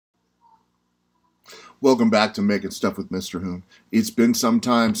Welcome back to Making Stuff with Mr. Hoon. It's been some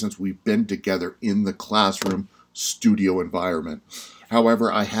time since we've been together in the classroom studio environment.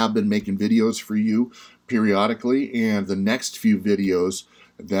 However, I have been making videos for you periodically, and the next few videos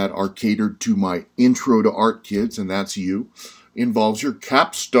that are catered to my intro to art kids, and that's you, involves your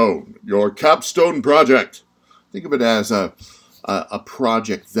capstone project. Think of it as a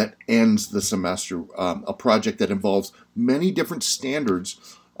project that ends the semester, a project that involves many different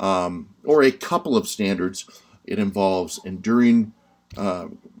standards, or a couple of standards. It involves enduring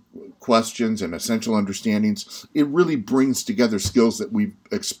questions and essential understandings. It really brings together skills that we've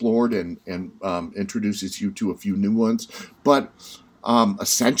explored and introduces you to a few new ones. But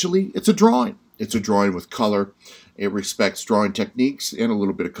essentially, it's a drawing. It's a drawing with color. It respects drawing techniques and a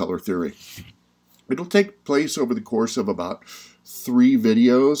little bit of color theory. It'll take place over the course of about 3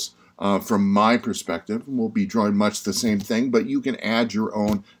 videos. From my perspective, we'll be drawing much the same thing, but you can add your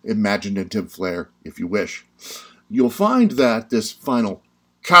own imaginative flair if you wish. You'll find that this final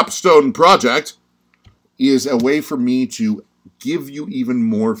capstone project is a way for me to give you even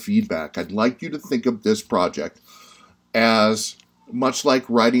more feedback. I'd like you to think of this project as much like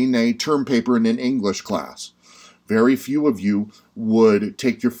writing a term paper in an English class. Very few of you would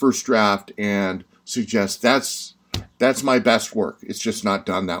take your first draft and suggest that's my best work. It's just not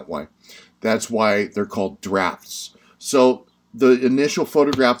done that way. That's why they're called drafts. So the initial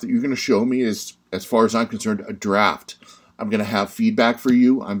photograph that you're going to show me is, as far as I'm concerned, a draft. I'm going to have feedback for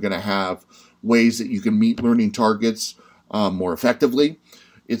you. I'm going to have ways that you can meet learning targets more effectively.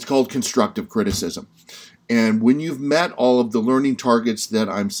 It's called constructive criticism. And when you've met all of the learning targets that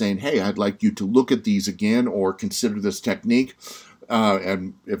I'm saying, hey, I'd like you to look at these again or consider this technique,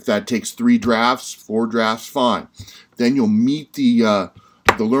 and if that takes 3 drafts, 4 drafts, fine. Then you'll meet the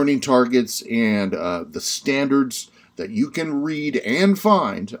learning targets and the standards that you can read and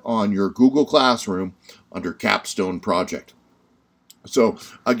find on your Google Classroom under Capstone Project. So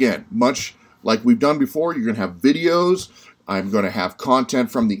again, much like we've done before, you're going to have videos. I'm going to have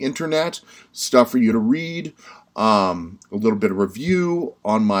content from the internet, stuff for you to read, a little bit of review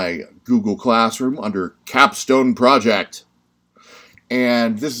on my Google Classroom under Capstone Project.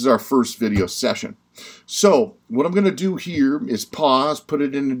 And this is our first video session. So what I'm going to do here is pause, put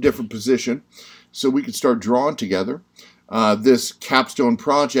it in a different position so we can start drawing together. This capstone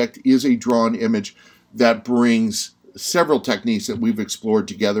project is a drawn image that brings several techniques that we've explored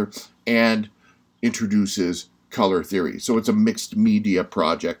together and introduces color theory. So it's a mixed media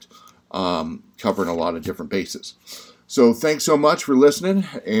project covering a lot of different bases. So thanks so much for listening,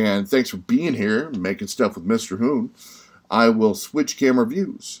 and thanks for being here, making stuff with Mr. Hoon. I will switch camera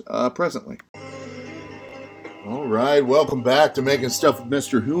views presently. All right, welcome back to Making Stuff with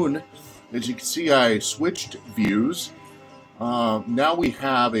Mr. Hoon. As you can see, I switched views. Now we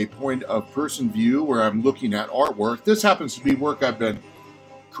have a point of person view where I'm looking at artwork. This happens to be work I've been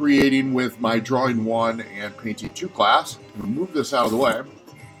creating with my Drawing 1 and Painting 2 class. I'm going to move this out of the way.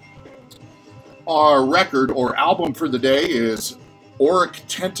 Our record or album for the day is Auric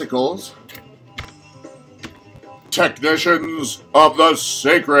Tentacles, Technicians of the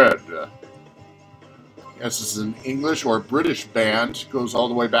Sacred. Yes, this is an English or British band. Goes all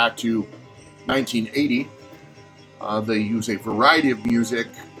the way back to 1980. They use a variety of music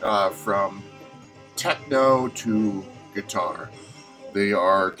from techno to guitar. They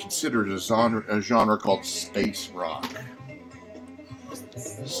are considered a genre called space rock.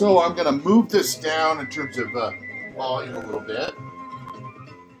 So I'm going to move this down in terms of volume a little bit.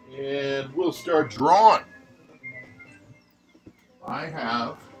 And we'll start drawing. I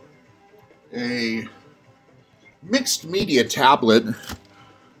have a mixed media tablet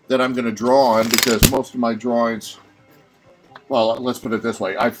that I'm going to draw on because most of my drawings, well, let's put it this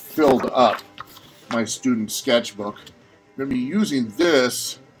way, I filled up my student sketchbook. I'm going to be using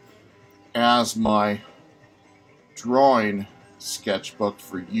this as my drawing sketchbook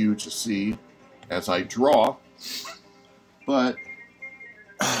for you to see as I draw. But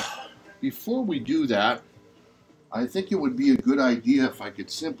before we do that, I think it would be a good idea if I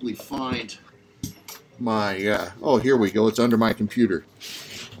could simply find my, oh, here we go, it's under my computer.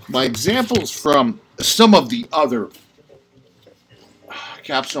 My examples from some of the other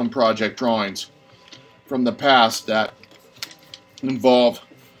capstone project drawings from the past that involve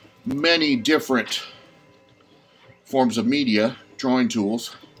many different forms of media, drawing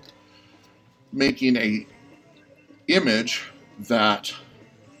tools, making a image that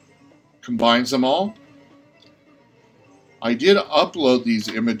combines them all. I did upload these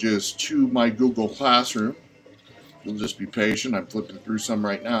images to my Google Classroom. You'll just be patient. I'm flipping through some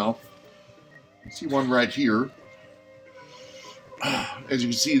right now. You see one right here. As you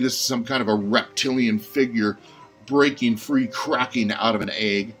can see, this is some kind of a reptilian figure breaking free, cracking out of an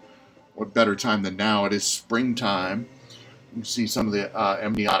egg. What better time than now? It is springtime. You can see some of the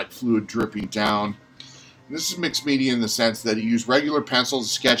amniotic fluid dripping down. And this is mixed media in the sense that you use regular pencil to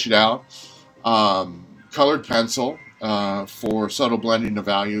sketch it out, colored pencil for subtle blending of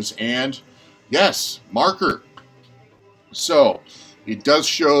values, and yes, marker. So it does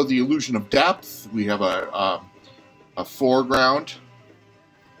show the illusion of depth. We have a foreground,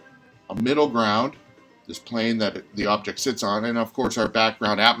 a middle ground, this plane that the object sits on, and of course our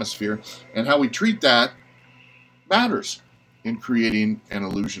background atmosphere. And how we treat that matters in creating an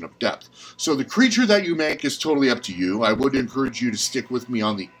illusion of depth. So the creature that you make is totally up to you. I would encourage you to stick with me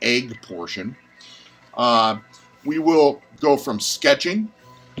on the egg portion. We will go from sketching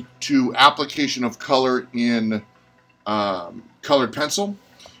to application of color in colored pencil,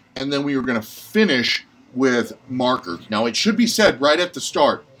 and then we are going to finish with marker. Now it should be said right at the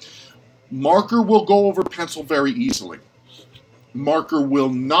start, marker will go over pencil very easily. Marker will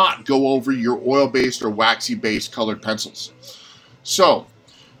not go over your oil-based or waxy-based colored pencils. So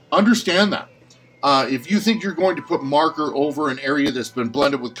understand that. If you think you're going to put marker over an area that's been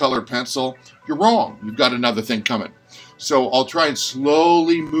blended with colored pencil, you're wrong. You've got another thing coming. So I'll try and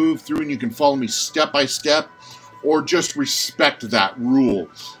slowly move through, and you can follow me step by step, or just respect that rule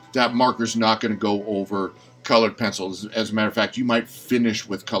that marker's not going to go over colored pencils. As a matter of fact, you might finish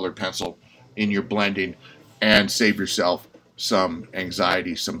with colored pencil in your blending and save yourself some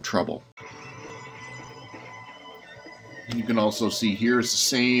anxiety, some trouble. You can also see here is the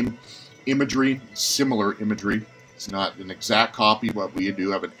same imagery, similar imagery. It's not an exact copy, but we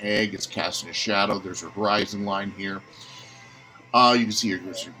do have an egg. It's casting a shadow. There's a horizon line here. You can see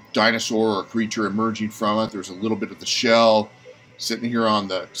there's a dinosaur or a creature emerging from it. There's a little bit of the shell sitting here on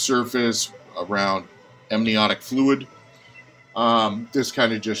the surface around amniotic fluid. This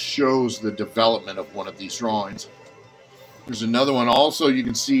kind of just shows the development of one of these drawings. There's another one also. You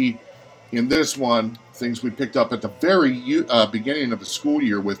can see in this one things we picked up at the very beginning of the school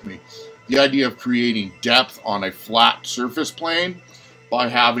year with me. The idea of creating depth on a flat surface plane by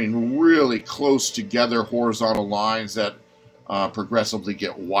having really close together horizontal lines that progressively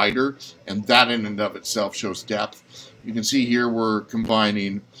get wider, and that in and of itself shows depth. You can see here we're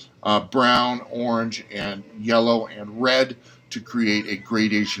combining brown, orange, and yellow and red to create a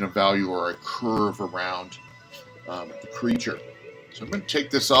gradation of value or a curve around the creature. So I'm going to take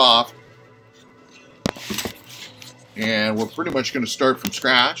this off, and we're pretty much going to start from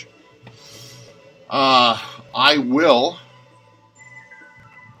scratch. I will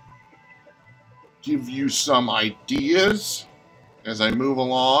give you some ideas as I move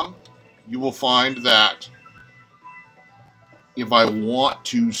along. You will find that if I want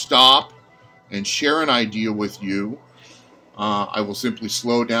to stop and share an idea with you, I will simply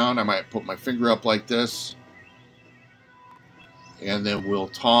slow down. I might put my finger up like this, and then we'll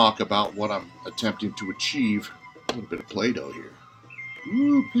talk about what I'm attempting to achieve. A little bit of Play-Doh here.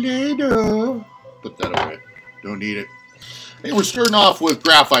 Ooh, Play-Doh. Put that away. Don't need it. Hey, we're starting off with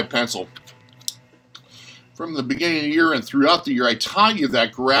graphite pencil. From the beginning of the year and throughout the year, I taught you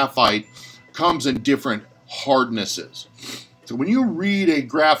that graphite comes in different hardnesses. So when you read a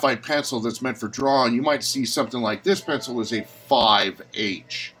graphite pencil that's meant for drawing, you might see something like this pencil is a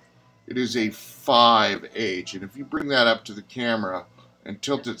 5H. It is a 5H. And if you bring that up to the camera and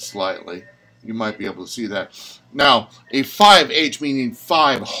tilt it slightly, you might be able to see that. Now, a 5H meaning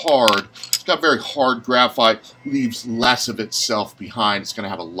 5 hard. It's got very hard graphite, leaves less of itself behind. It's going to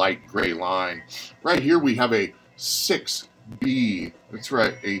have a light gray line. Right here we have a 6B. That's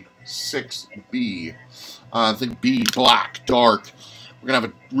right, a 6B. Think B, black, dark. We're going to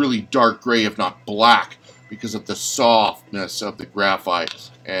have a really dark gray, if not black, because of the softness of the graphite.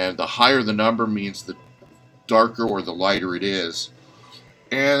 And the higher the number means the darker or the lighter it is.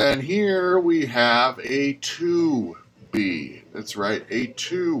 And then here we have a 2B. That's right, a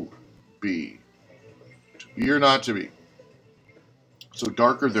 2B. To be or not to be. So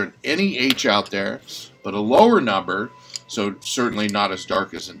darker than any H out there, but a lower number, so certainly not as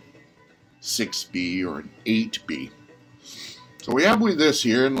dark as an 6B or an 8B. So we have this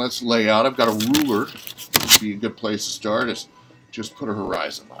here, and let's lay out. I've got a ruler. This would be a good place to start, is just put a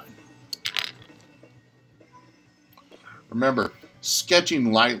horizon line. Remember,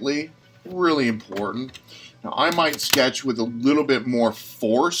 sketching lightly, really important. Now, I might sketch with a little bit more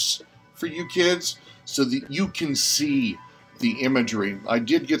force for you kids so that you can see the imagery. I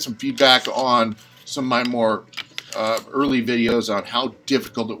did get some feedback on some of my more early videos on how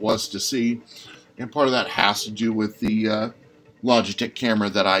difficult it was to see, and part of that has to do with the Logitech camera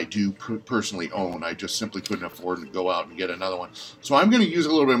that I do personally own. I just simply couldn't afford to go out and get another one. So I'm going to use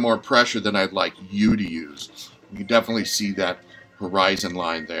a little bit more pressure than I'd like you to use. You can definitely see that horizon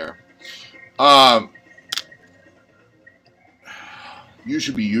line there. You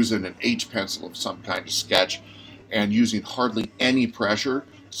should be using an H pencil of some kind to sketch and using hardly any pressure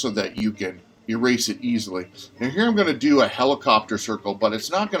so that you can erase it easily. Now here I'm going to do a helicopter circle, but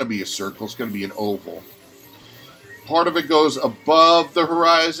it's not going to be a circle, it's going to be an oval. Part of it goes above the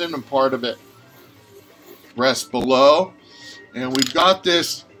horizon and part of it rests below. And we've got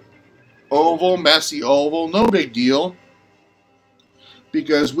this oval, messy oval, no big deal,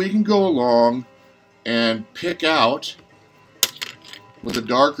 because we can go along and pick out with a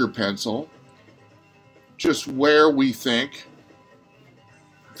darker pencil just where we think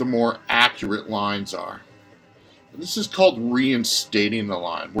the more accurate lines are. This is called reinstating the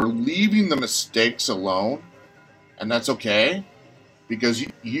line. We're leaving the mistakes alone, and that's okay, because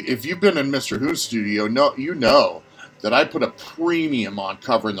if you've been in Mr. Hoon's studio, you know that I put a premium on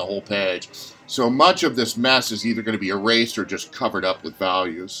covering the whole page. So much of this mess is either going to be erased or just covered up with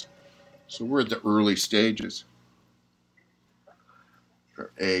values. So we're at the early stages.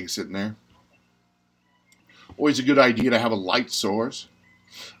 Our eggs in there. Always a good idea to have a light source.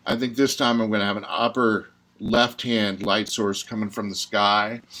 I think this time I'm going to have an upper left-hand light source coming from the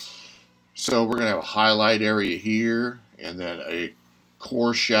sky. So we're going to have a highlight area here, and then a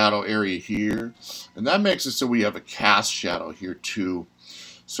core shadow area here, and that makes it so we have a cast shadow here too.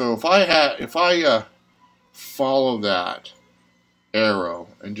 So if I follow that arrow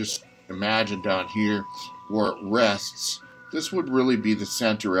and just imagine down here where it rests, this would really be the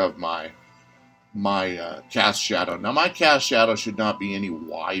center of my cast shadow. Now my cast shadow should not be any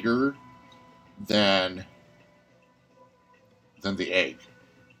wider than the egg.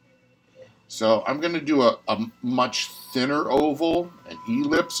 So I'm going to do a much thinner oval, an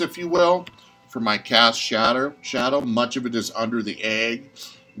ellipse if you will, for my cast shadow. Much of it is under the egg.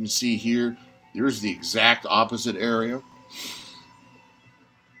 You can see here, there's the exact opposite area.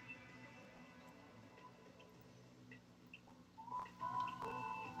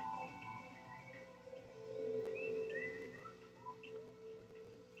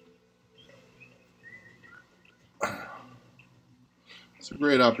 It's a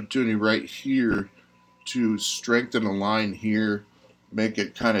great opportunity right here to strengthen a line here, make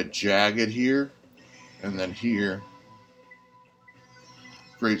it kind of jagged here, and then here.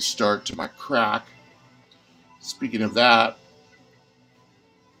 Great start to my crack. Speaking of that,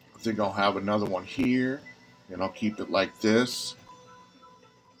 I think I'll have another one here, and I'll keep it like this.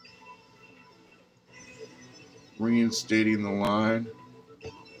 Reinstating the line,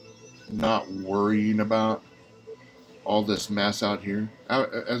 not worrying about all this mess out here.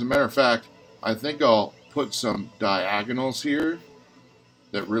 As a matter of fact, I think I'll put some diagonals here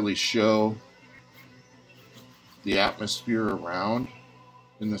that really show the atmosphere around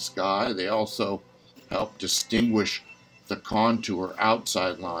in the sky. They also help distinguish the contour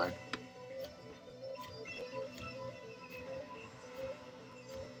outside line.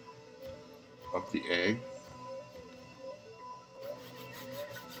 Of the egg.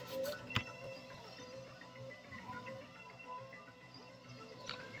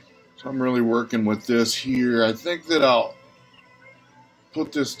 So I'm really working with this here. I think that I'll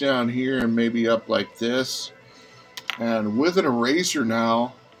put this down here and maybe up like this. And with an eraser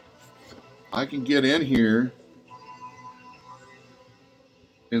now, I can get in here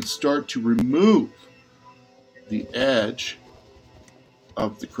and start to remove the edge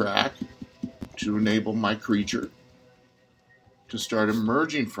of the crack to enable my creature to start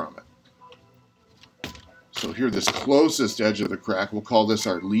emerging from it. So here, this closest edge of the crack, we'll call this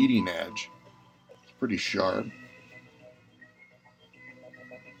our leading edge. It's pretty sharp.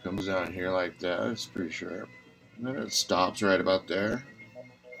 Comes down here like that, it's pretty sharp. And then it stops right about there.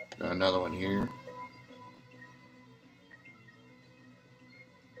 Got another one here.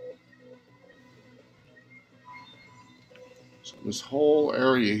 So this whole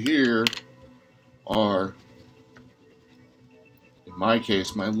area here are, in my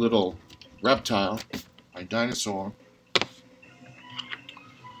case, my little reptile, my dinosaur,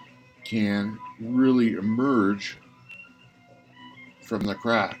 can really emerge from the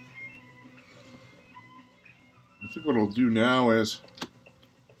crack. I think what I'll do now is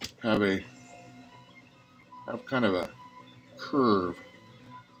have kind of a curve,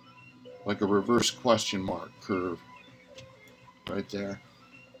 like a reverse question mark curve right there.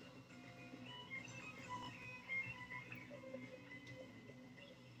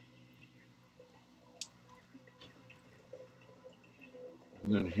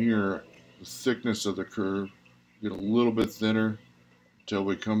 And then here, the thickness of the curve Get a little bit thinner until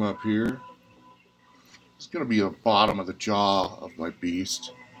we come up here. It's going to be the bottom of the jaw of my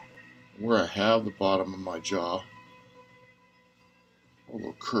beast. Where I have the bottom of my jaw, a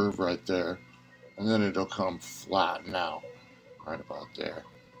little curve right there, and then it'll come flatten out right about there.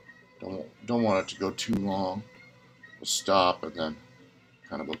 Don't want it to go too long. We'll stop and then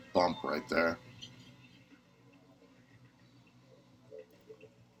kind of a bump right there.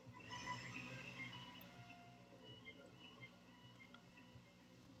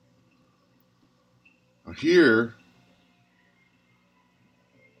 Now here,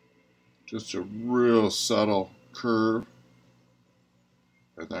 just a real subtle curve,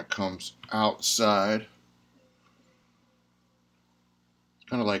 and that comes outside,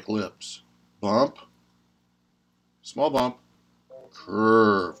 kind of like lips. Bump, small bump,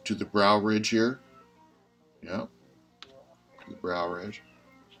 curve to the brow ridge here. Yep, to the brow ridge.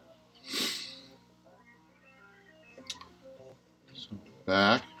 So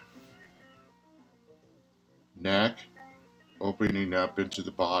back, neck, opening up into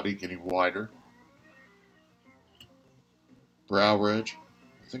the body, getting wider. Brow ridge.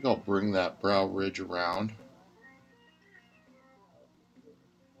 I think I'll bring that brow ridge around.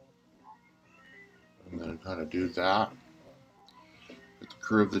 And then kind of do that. Get the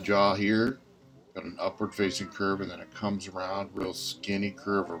curve of the jaw here. Got an upward facing curve, and then it comes around, real skinny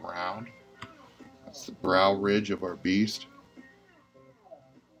curve around. That's the brow ridge of our beast.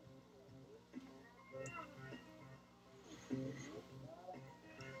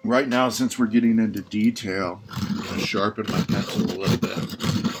 Right now, since we're getting into detail, I'm going to sharpen my pencil a little bit.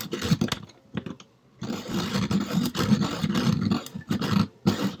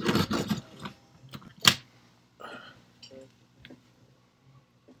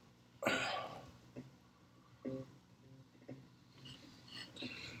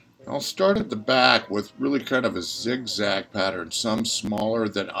 I'll start at the back with really kind of a zigzag pattern, some smaller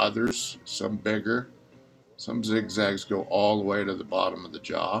than others, some bigger. Some zigzags go all the way to the bottom of the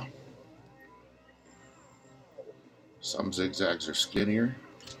jaw. Some zigzags are skinnier.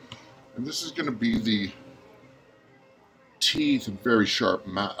 And this is going to be the teeth and very sharp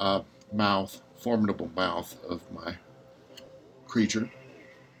mouth, formidable mouth of my creature.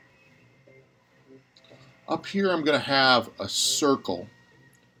 Up here I'm going to have a circle.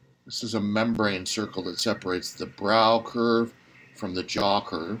 This is a membrane circle that separates the brow curve from the jaw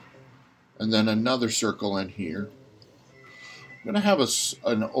curve. And then another circle in here. I'm going to have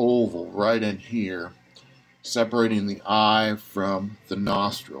an oval right in here, separating the eye from the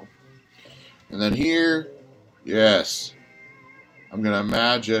nostril. And then here, yes, I'm going to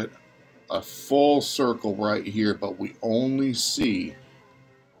imagine a full circle right here, but we only see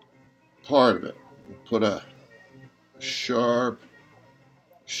part of it. We'll put a sharp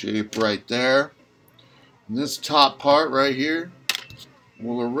shape right there. And this top part right here,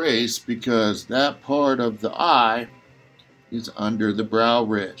 we'll erase because that part of the eye is under the brow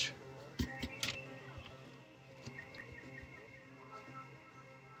ridge.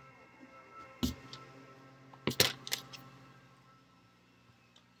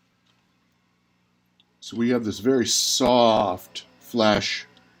 So we have this very soft flesh.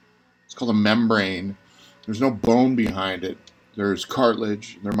 It's called a membrane. There's no bone behind it. There's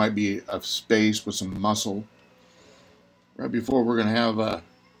cartilage. There might be a space with some muscle. Right before, we're going to have a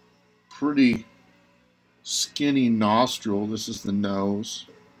pretty skinny nostril. This is the nose.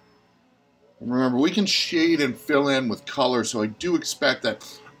 And remember, we can shade and fill in with color, so I do expect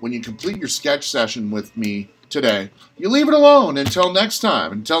that when you complete your sketch session with me today, you leave it alone until next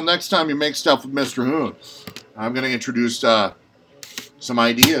time. Until next time you make stuff with Mr. Hoon. I'm going to introduce some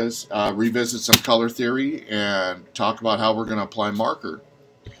ideas, revisit some color theory, and talk about how we're going to apply marker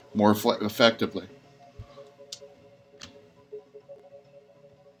more effectively.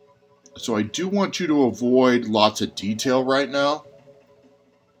 So I do want you to avoid lots of detail right now.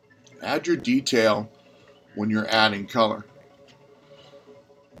 Add your detail when you're adding color.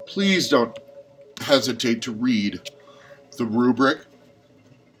 Please don't hesitate to read the rubric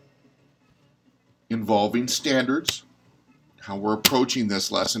involving standards, how we're approaching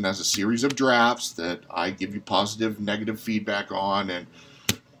this lesson as a series of drafts that I give you positive, negative feedback on and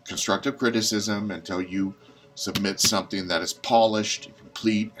constructive criticism until you submit something that is polished,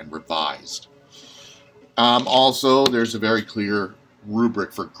 complete, and revised. Also, there's a very clear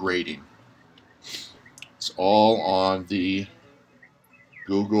rubric for grading. It's all on the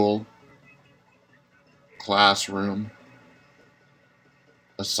Google Classroom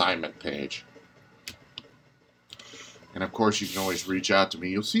assignment page. And of course, you can always reach out to me.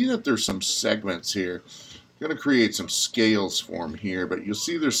 You'll see that there's some segments here. I'm going to create some scales for them here, but you'll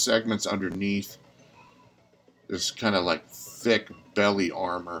see there's segments underneath this kind of like thick belly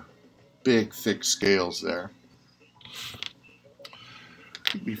armor, big thick scales there.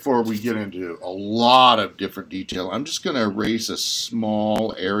 Before we get into a lot of different detail, I'm just going to erase a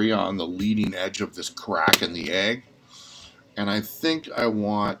small area on the leading edge of this crack in the egg. And I think I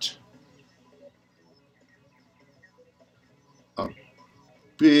want a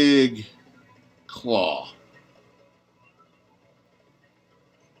big claw.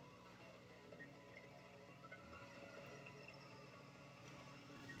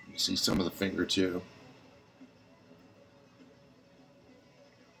 You see some of the finger too.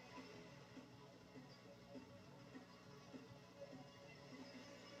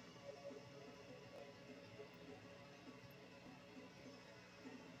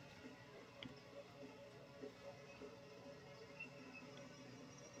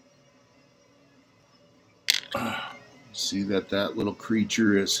 See that little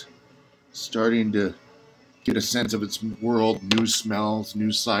creature is starting to get a sense of its world, new smells,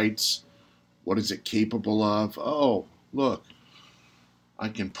 new sights. What is it capable of? Oh, look. I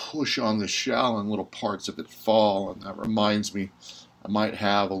can push on the shell and little parts of it fall, and that reminds me I might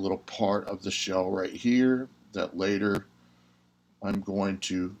have a little part of the shell right here that later I'm going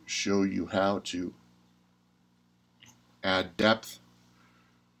to show you how to add depth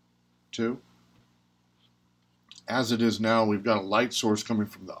to. As it is now, we've got a light source coming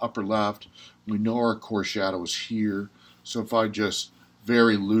from the upper left. We know our core shadow is here. So if I just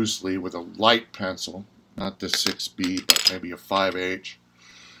very loosely with a light pencil, not the 6B, but maybe a 5H,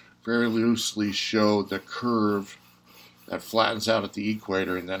 very loosely show the curve that flattens out at the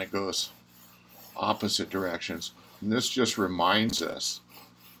equator and then it goes opposite directions. And this just reminds us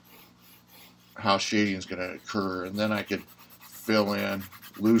how shading is going to occur. And then I could fill in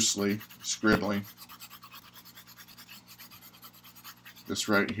loosely, scribbling. This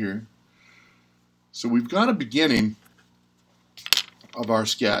right here. So we've got a beginning of our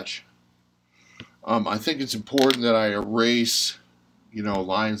sketch. I think it's important that I erase,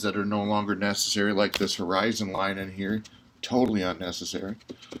 lines that are no longer necessary, like this horizon line in here. Totally unnecessary.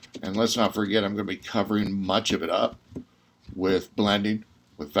 And let's not forget, I'm going to be covering much of it up with blending,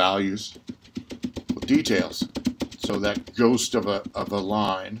 with values, with details. So that ghost of a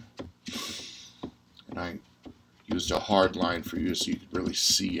line, and I used a hard line for you so you could really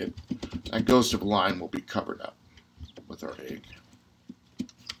see it. That ghost of a line will be covered up with our egg.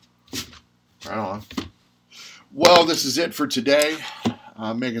 Right on. Well, this is it for today.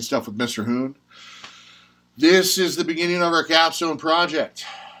 Making stuff with Mr. Hoon. This is the beginning of our capstone project.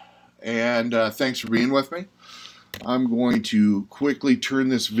 And thanks for being with me. I'm going to quickly turn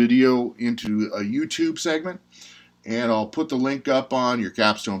this video into a YouTube segment. And I'll put the link up on your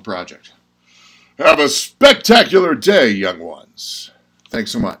capstone project. Have a spectacular day, young ones. Thanks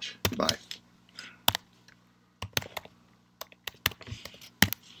so much. Bye.